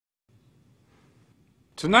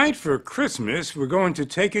Tonight for Christmas, we're going to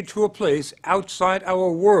take you to a place outside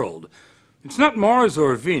our world. It's not Mars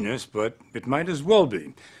or Venus, but it might as well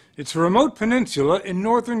be. It's a remote peninsula in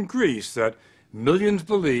northern Greece that millions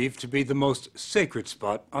believe to be the most sacred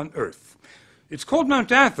spot on Earth. It's called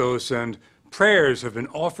Mount Athos, and prayers have been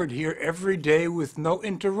offered here every day with no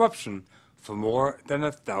interruption for more than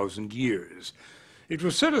 1,000 years. It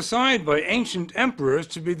was set aside by ancient emperors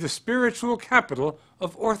to be the spiritual capital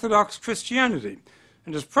of Orthodox Christianity,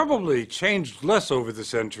 and has probably changed less over the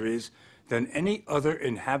centuries than any other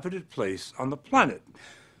inhabited place on the planet.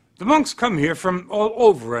 The monks come here from all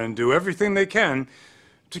over and do everything they can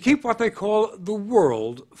to keep what they call the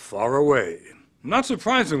world far away. Not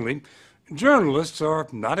surprisingly, journalists are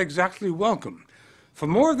not exactly welcome. For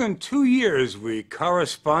more than 2 years, we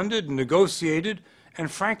corresponded, negotiated, and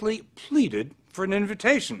frankly pleaded for an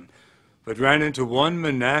invitation, but ran into one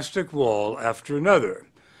monastic wall after another.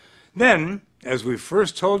 Then, as we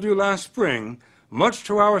first told you last spring, much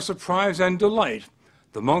to our surprise and delight,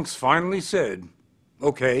 the monks finally said,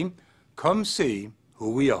 "Okay, come see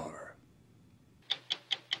who we are."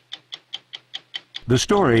 The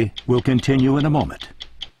story will continue in a moment.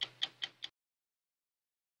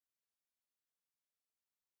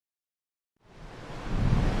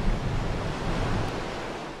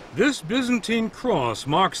 This Byzantine cross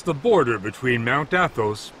marks the border between Mount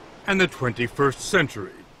Athos and the 21st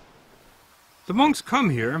century. The monks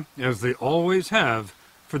come here, as they always have,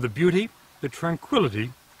 for the beauty, the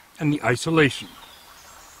tranquility, and the isolation.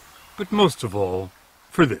 But most of all,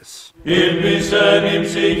 for this.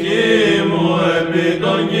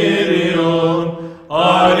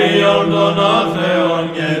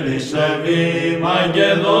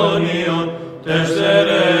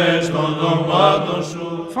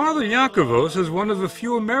 Father Iakovos is one of the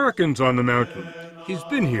few Americans on the mountain. He's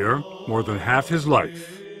been here more than half his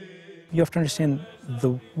life. You have to understand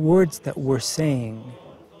the words that we're saying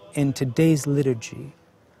in today's liturgy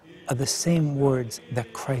are the same words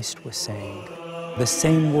that Christ was saying, the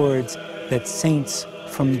same words that saints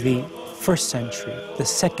from the 1st century, the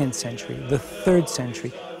 2nd century, the 3rd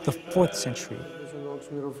century, the 4th century.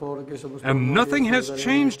 And nothing has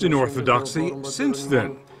changed in Orthodoxy since then.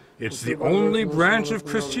 It's the only branch of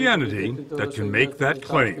Christianity that can make that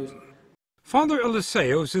claim. Father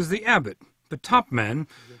Eliseos is the abbot, the top man,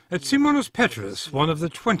 at Simonos Petros, one of the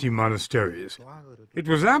 20 monasteries. It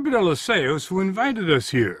was Abbot Eliseos who invited us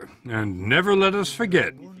here, and never let us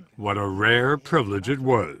forget what a rare privilege it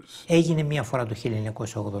was.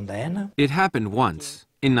 It happened once,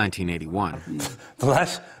 in 1981. The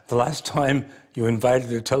last time you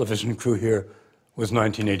invited a television crew here was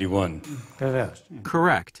 1981.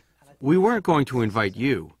 Correct. We weren't going to invite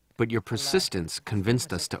you, but your persistence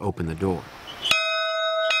convinced us to open the door.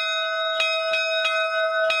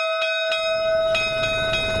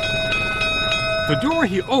 The door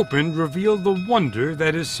he opened revealed the wonder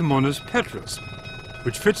that is Simonos Petros,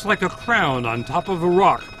 which fits like a crown on top of a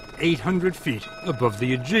rock 800 feet above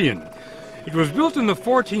the Aegean. It was built in the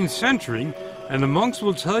 14th century, and the monks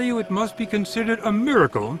will tell you it must be considered a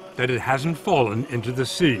miracle that it hasn't fallen into the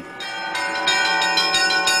sea.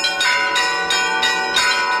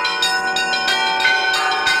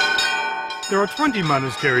 There are 20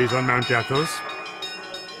 monasteries on Mount Athos.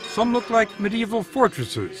 Some look like medieval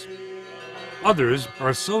fortresses. Others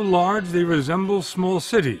are so large they resemble small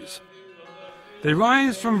cities. They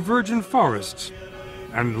rise from virgin forests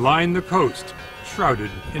and line the coast,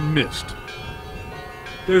 shrouded in mist.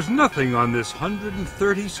 There's nothing on this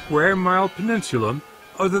 130-square-mile peninsula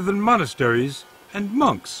other than monasteries and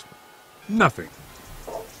monks. Nothing.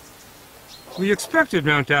 We expected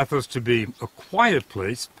Mount Athos to be a quiet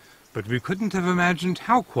place, but we couldn't have imagined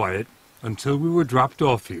how quiet until we were dropped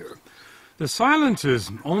off here. The silence is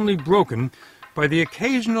only broken by the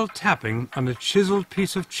occasional tapping on a chiseled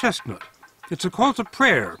piece of chestnut. It's a call to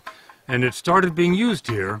prayer, and it started being used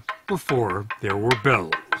here before there were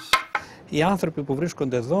bells. Οι άνθρωποι που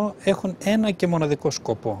βρίσκονται εδώ έχουν ένα και μοναδικό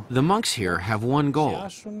σκοπό. The monks here have one goal,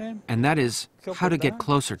 and that is how to get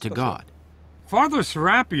closer to God. Father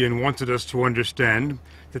Serapion wanted us to understand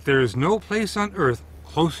that there is no place on earth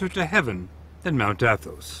closer to heaven than Mount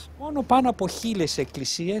Athos. Μόνο πάνω από 1,000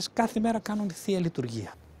 εκκλησίες κάθε μέρα κάνουν θεία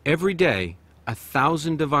λειτουργία. Every day,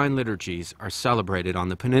 1,000 divine liturgies are celebrated on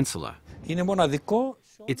the peninsula. Είναι μοναδικό.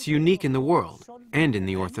 It's unique in the world and in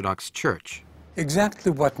the Orthodox Church.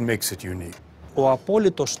 Exactly what makes it unique. Ο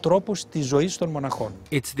απόλυτος τρόπος της ζωής των μοναχών.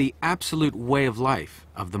 It's the absolute way of life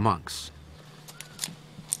of the monks.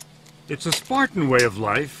 It's a Spartan way of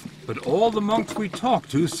life, but all the monks we talked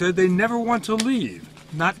to said they never want to leave,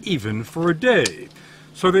 not even for a day.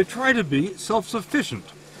 So they try to be self-sufficient.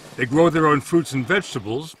 They grow their own fruits and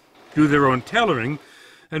vegetables, do their own tailoring,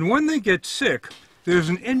 and when they get sick, there's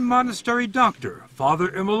an in-monastery doctor, Father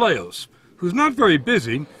Imolaos, who's not very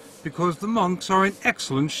busy because the monks are in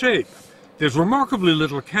excellent shape. There's remarkably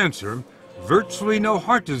little cancer, virtually no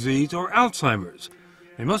heart disease or Alzheimer's.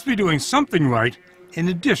 They must be doing something right in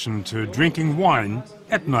addition to drinking wine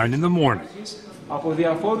at 9 in the morning.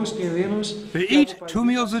 They eat 2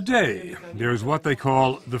 meals a day. There's what they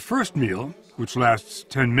call the first meal, which lasts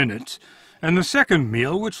 10 minutes, and the second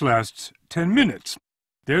meal, which lasts 10 minutes.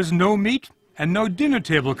 There's no meat and no dinner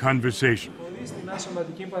table conversation.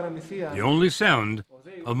 The only sound,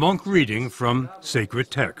 a monk reading from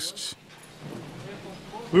sacred texts.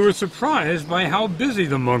 We were surprised by how busy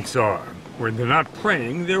the monks are. When they're not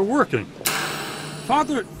praying, they're working.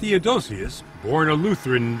 Father Theodosius, born a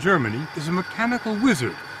Lutheran in Germany, is a mechanical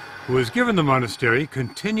wizard who has given the monastery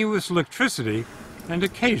continuous electricity and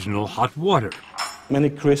occasional hot water. Many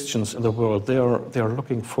Christians in the world, they are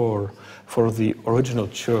looking for the original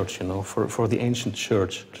church, you know, for the ancient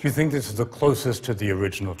church. Do you think this is the closest to the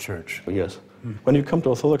original church? Yes. When you come to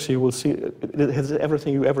Orthodoxy, you will see it has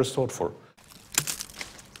everything you ever sought for.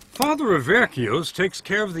 Father Averkios takes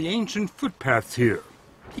care of the ancient footpaths here.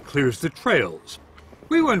 He clears the trails.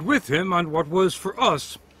 We went with him on what was, for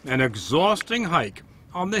us, an exhausting hike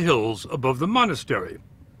on the hills above the monastery.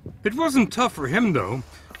 It wasn't tough for him, though.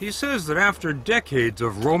 He says that after decades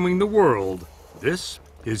of roaming the world, this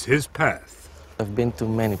is his path. I've been to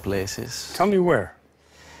many places. Tell me where.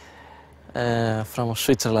 From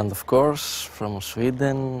Switzerland, of course, from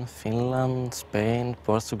Sweden, Finland, Spain,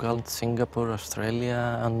 Portugal, Singapore,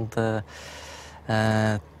 Australia, and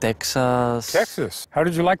Texas. Texas. How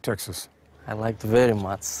did you like Texas? I liked very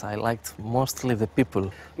much. I liked mostly the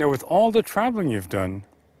people. Now, with all the traveling you've done,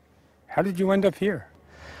 how did you end up here?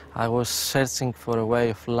 I was searching for a way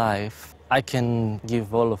of life. I can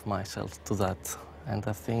give all of myself to that, and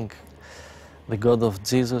I think the God of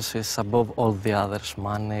Jesus is above all the others,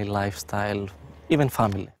 money, lifestyle, even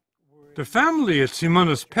family. The family at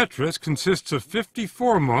Simonas Petras consists of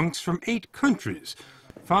 54 monks from 8 countries.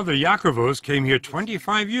 Father Yakovos came here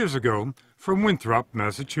 25 years ago from Winthrop,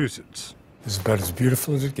 Massachusetts. This is about as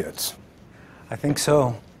beautiful as it gets. I think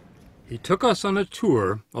so. He took us on a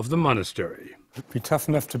tour of the monastery. It'd be tough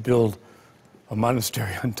enough to build a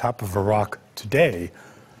monastery on top of a rock today,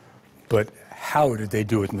 but how did they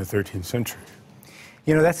do it in the 13th century?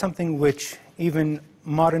 You know, that's something which even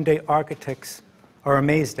modern-day architects are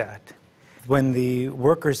amazed at. When the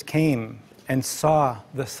workers came and saw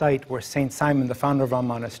the site where St. Simon, the founder of our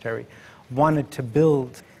monastery, wanted to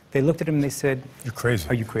build, they looked at him and they said, "You're crazy."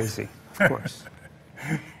 "Are you crazy?" Of course.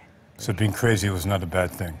 So being crazy was not a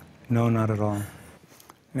bad thing? No, not at all.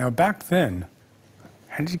 Now, back then,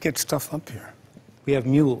 how did you get stuff up here? We have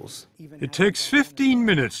mules. It takes 15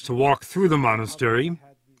 minutes to walk through the monastery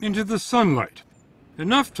into the sunlight.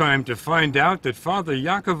 Enough time to find out that Father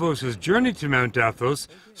Yakovos' journey to Mount Athos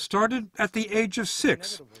started at the age of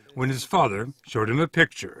 6, when his father showed him a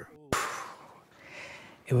picture.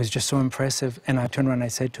 It was just so impressive, and I turned around and I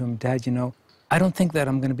said to him, "Dad, you know, I don't think that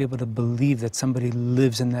I'm going to be able to believe that somebody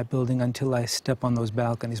lives in that building until I step on those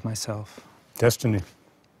balconies myself." Destiny.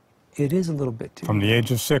 It is a little bit, too. From the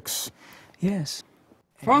age of 6. Yes.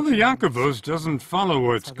 Father Yakovos doesn't follow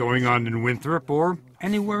what's going on in Winthrop or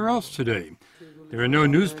anywhere else today. There are no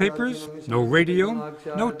newspapers, no radio,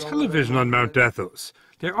 no television on Mount Athos.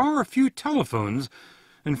 There are a few telephones,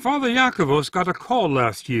 and Father Yakovos got a call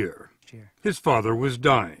last year. His father was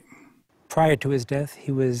dying. Prior to his death,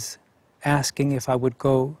 he was asking if I would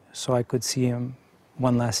go so I could see him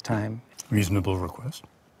one last time. Reasonable request.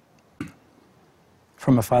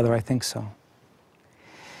 From a father, I think so.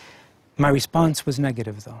 My response was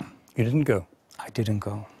negative, though. You didn't go? I didn't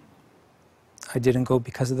go. I didn't go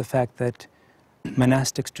because of the fact that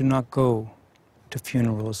monastics do not go to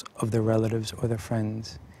funerals of their relatives or their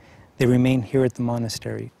friends. They remain here at the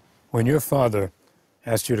monastery. When your father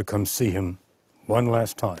asked you to come see him one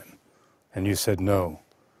last time, and you said no,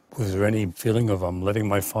 was there any feeling of I'm letting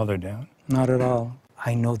my father down? Not at all.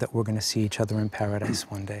 I know that we're going to see each other in paradise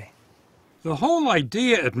one day. The whole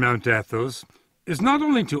idea at Mount Athos is not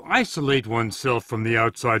only to isolate oneself from the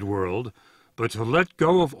outside world, but to let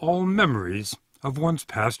go of all memories of one's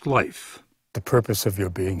past life. The purpose of your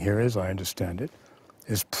being here, as I understand it,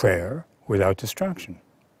 is prayer without distraction.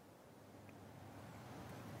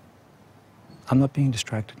 I'm not being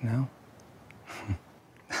distracted now.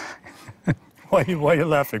 Why are you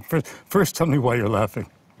laughing? First, tell me why you're laughing.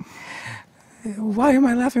 Why am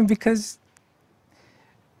I laughing? Because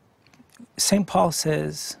St. Paul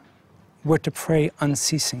says we're to pray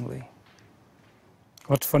unceasingly.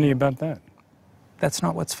 What's funny about that? That's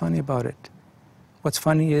not what's funny about it. What's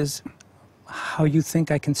funny is how you think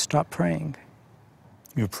I can stop praying.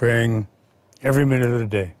 You're praying every minute of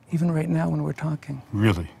the day. Even right now when we're talking.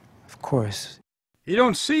 Really? Of course. You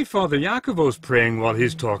don't see Father Iacovos praying while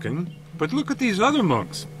he's talking, but look at these other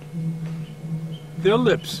monks. Their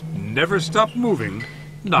lips never stop moving,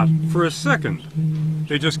 not for a second.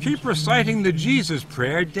 They just keep reciting the Jesus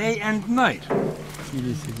prayer day and night.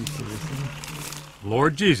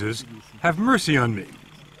 Lord Jesus, have mercy on me.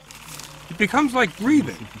 It becomes like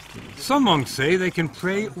breathing. Some monks say they can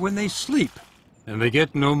pray when they sleep, and they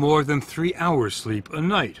get no more than 3 hours sleep a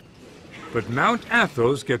night. But Mount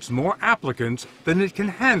Athos gets more applicants than it can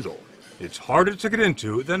handle. It's harder to get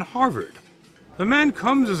into than Harvard. The man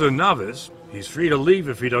comes as a novice, he's free to leave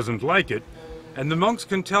if he doesn't like it, and the monks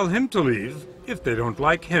can tell him to leave if they don't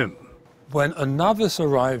like him. When a novice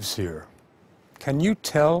arrives here, can you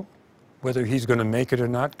tell whether he's going to make it or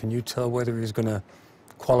not? Can you tell whether he's going to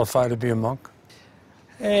qualify to be a monk?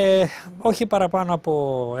 Όχι παραπάνω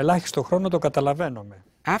από ελάχιστο χρόνο το καταλαβαίνουμε.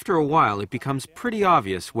 After a while, it becomes pretty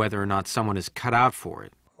obvious whether or not someone is cut out for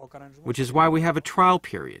it, which is why we have a trial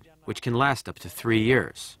period, which can last up to 3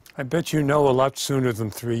 years. I bet you know a lot sooner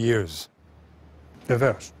than 3 years.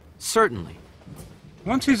 Athos. Certainly.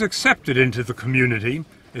 Once he's accepted into the community,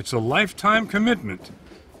 it's a lifetime commitment,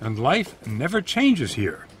 and life never changes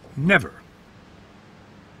here. Never.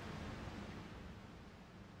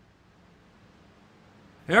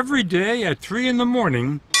 Every day at 3 in the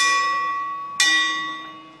morning,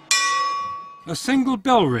 a single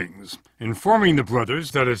bell rings, informing the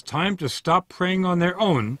brothers that it's time to stop praying on their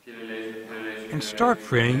own and start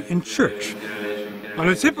praying in church. On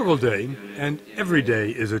a typical day, and every day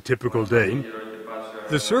is a typical day,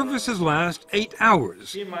 the services last 8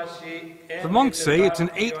 hours. The monks say it's an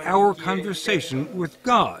 8-hour conversation with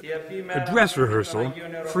God, a dress rehearsal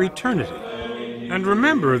for eternity. And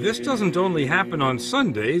remember, this doesn't only happen on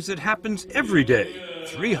Sundays, it happens every day,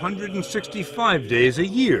 365 days a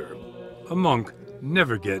year. A monk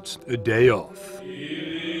never gets a day off.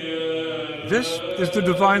 This is the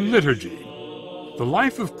Divine Liturgy, the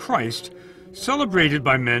life of Christ celebrated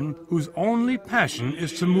by men whose only passion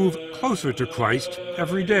is to move closer to Christ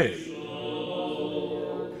every day.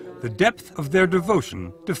 The depth of their devotion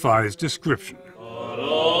defies description.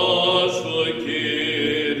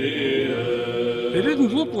 They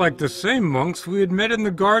didn't look like the same monks we had met in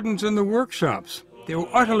the gardens and the workshops. They were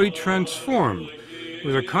utterly transformed,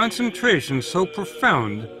 with a concentration so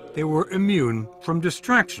profound they were immune from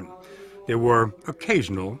distraction. There were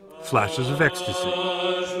occasional flashes of ecstasy.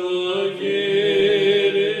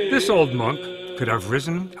 This old monk could have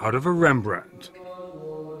risen out of a Rembrandt.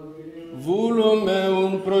 Βούλο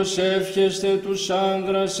μέουν προσεύχεστε τους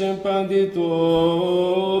άνδρας εν παντή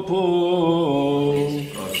τόπο.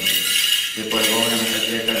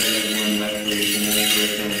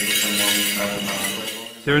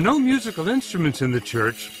 There are no musical instruments in the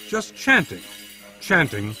church, just chanting.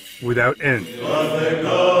 Chanting without end.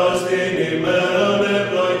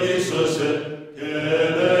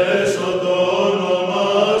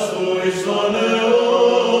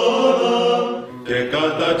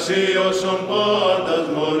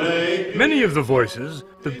 Many of the voices,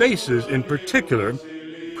 the basses in particular,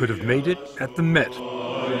 could have made it at the Met.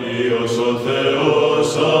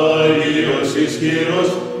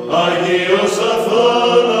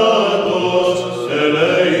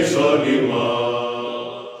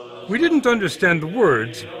 We didn't understand the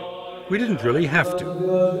words. We didn't really have to.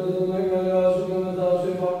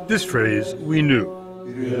 This phrase we knew.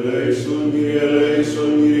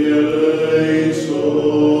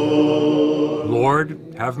 Lord,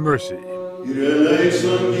 have mercy.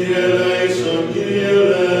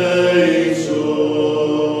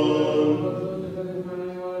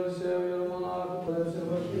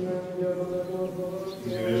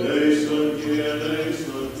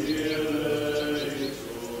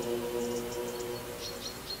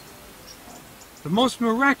 The most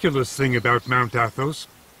miraculous thing about Mount Athos,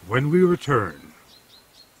 when we return.